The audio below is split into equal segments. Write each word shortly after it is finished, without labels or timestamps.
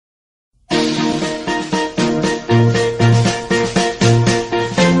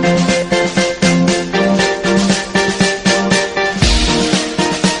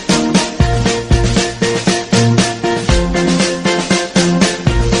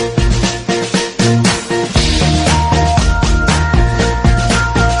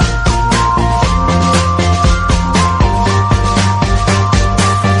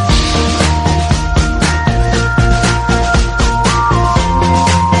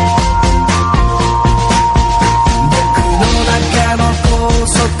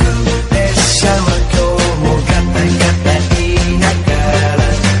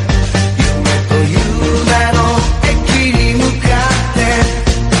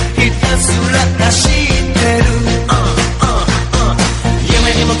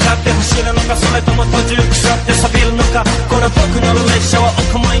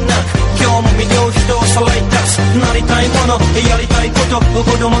のやりたいこと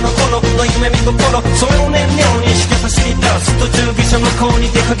子供の頃の夢見心それを念々にして走り出す途中下車向こう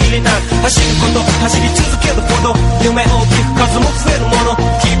に出限りなく走ること走り続けるほど夢大きく数も増えるもの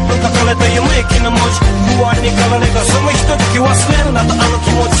切符書かれた夢駅の文字終わりにかられがそのひととき忘れるなとあの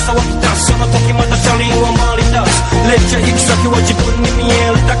気持ち騒ぎ出すその時また車輪を回り出す列車行き先は自分に見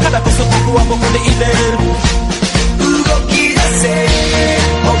えるだからこそ僕は僕でいれる動き出せ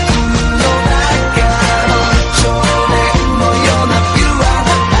僕の中の少年のようなピュア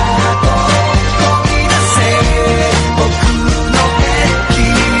なハート動き出せ僕の駅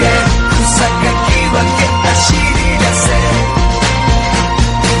へ草かき分け走り出せ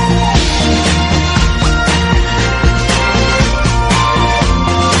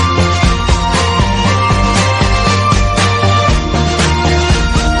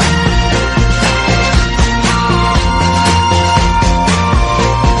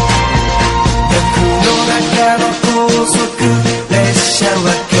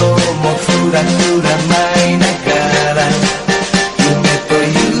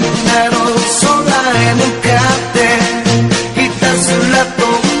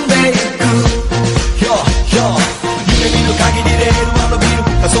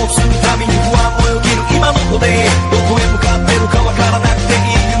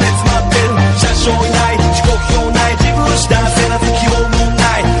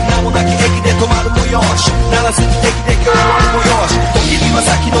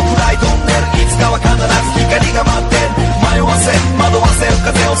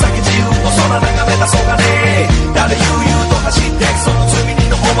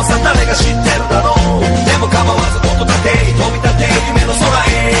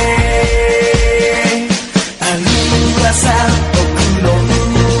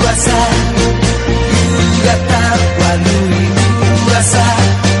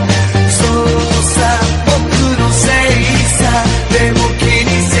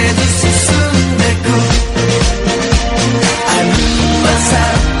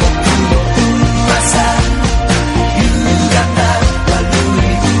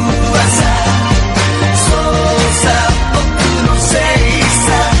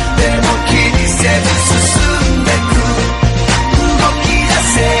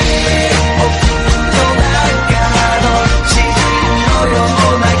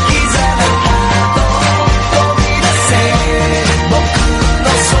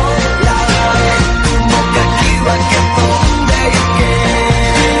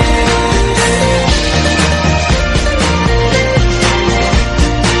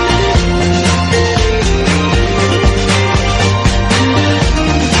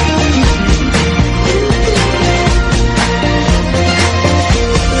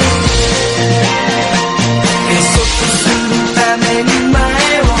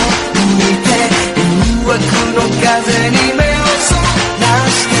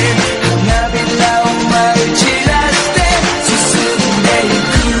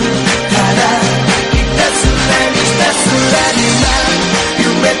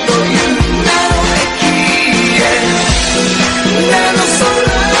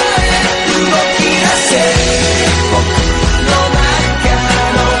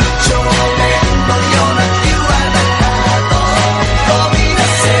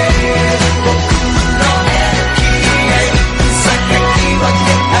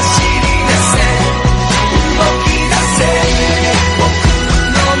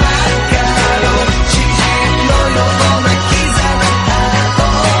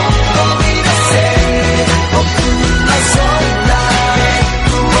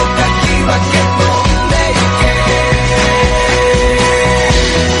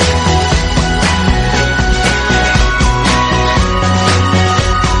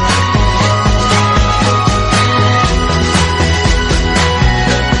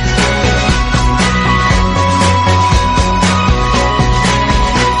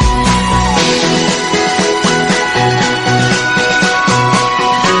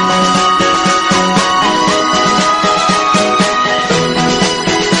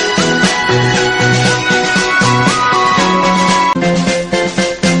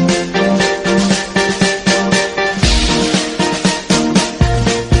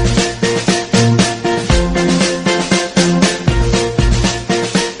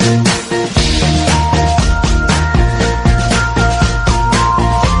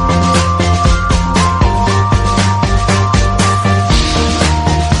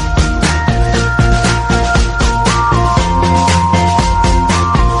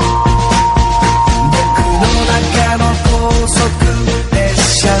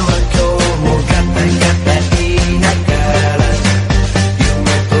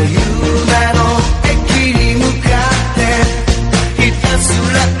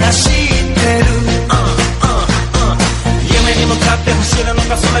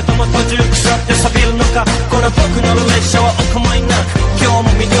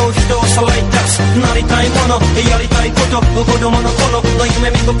の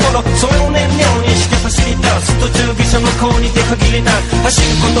夢見心それを燃料にして走り出す途中下車向こうに出限りなく走る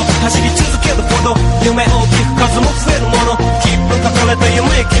こと走り続けるほど夢大きく数も増えるもの切符書かれた夢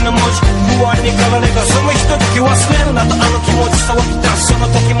駅の文字不安に駆られがそのひととき忘れるなとあの気持ち騒ぎ出すその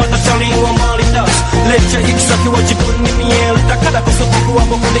時また車輪を回り出す列車行き先は自分に見えるだからこそ僕は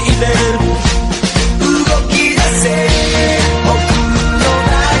僕でいれる動き出せ僕の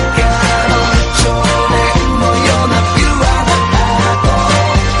中の少年のようなピュアなハート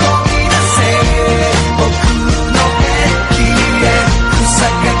動き出せ僕の駅へ草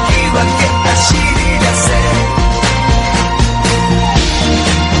かき分け走り出せ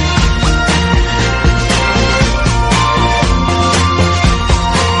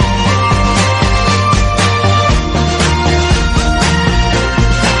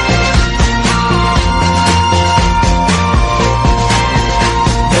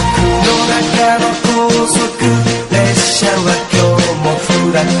高速列車は今日もふ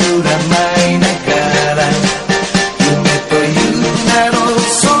らふら舞いながら夢という名の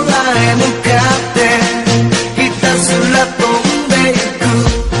空へ向かってひたすら飛んでいく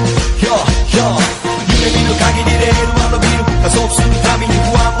夢見る限りレールは伸びる加速するたびに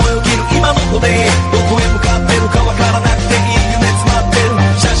不安もよぎる今の子でどこへ向かってるかわからなくていい夢詰まってる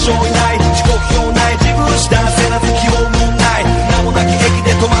車掌いない時刻表ない自分次第せなず気をもない名もなき駅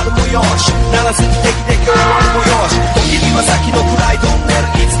で止まるもよし鳴らす汽笛で今日はもよし時には先の暗いトンネ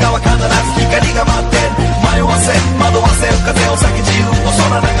ルいつかは必ず光が待ってる迷わせ惑わせる風を避け自由の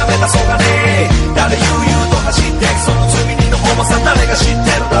空眺めたそがね誰悠々と走ってその罪人の重さ誰が知っ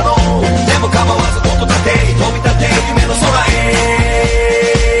てるだろうでも構わず音立て飛び立て夢の空へ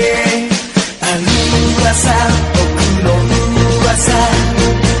歩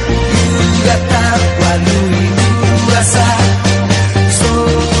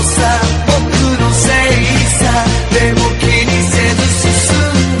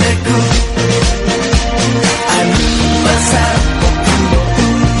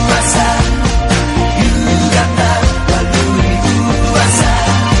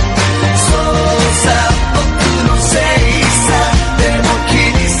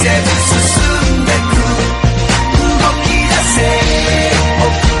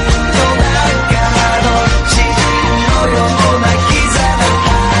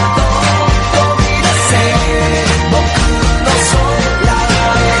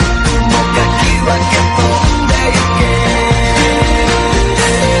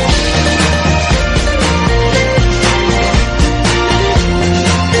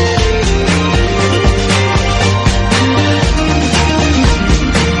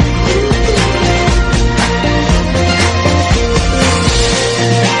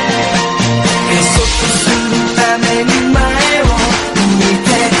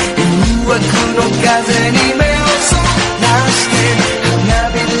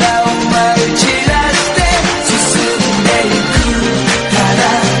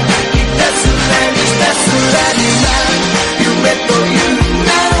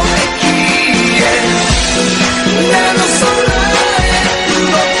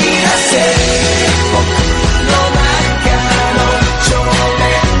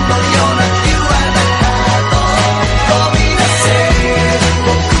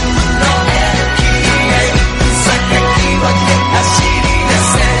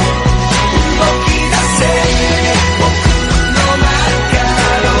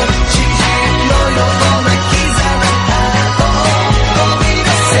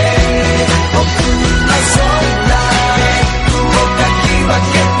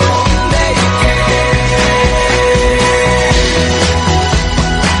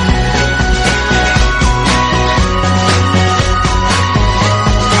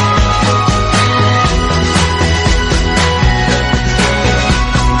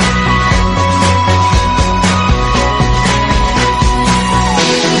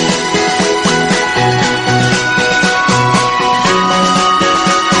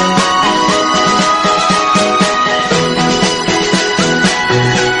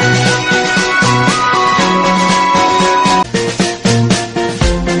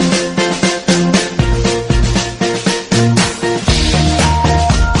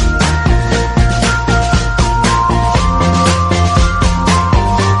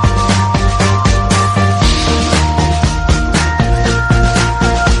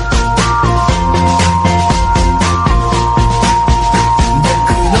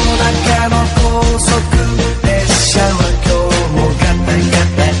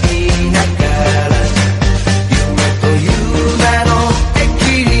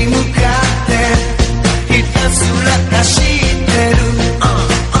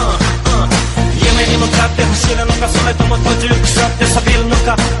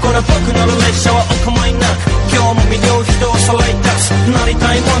さこの僕の列車はお構いなく今日も魅了人をさらい出すなり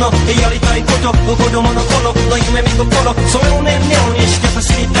たいものやりたいこと子供の頃の夢見心それを燃料にして走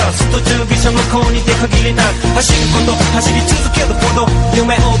り出す途中下車向こうに出限りなく走ること走り続けるほど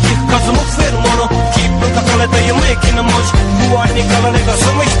夢を聞く数も増えるもの切符書かれた夢行きの文字不安に駆られが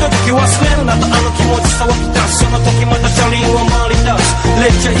そのひととき忘れるなとあの気持ちさ湧き出すその時また車輪を回り出す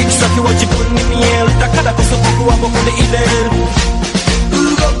列車行き先は自分に見えるだからこそ僕は僕でいれる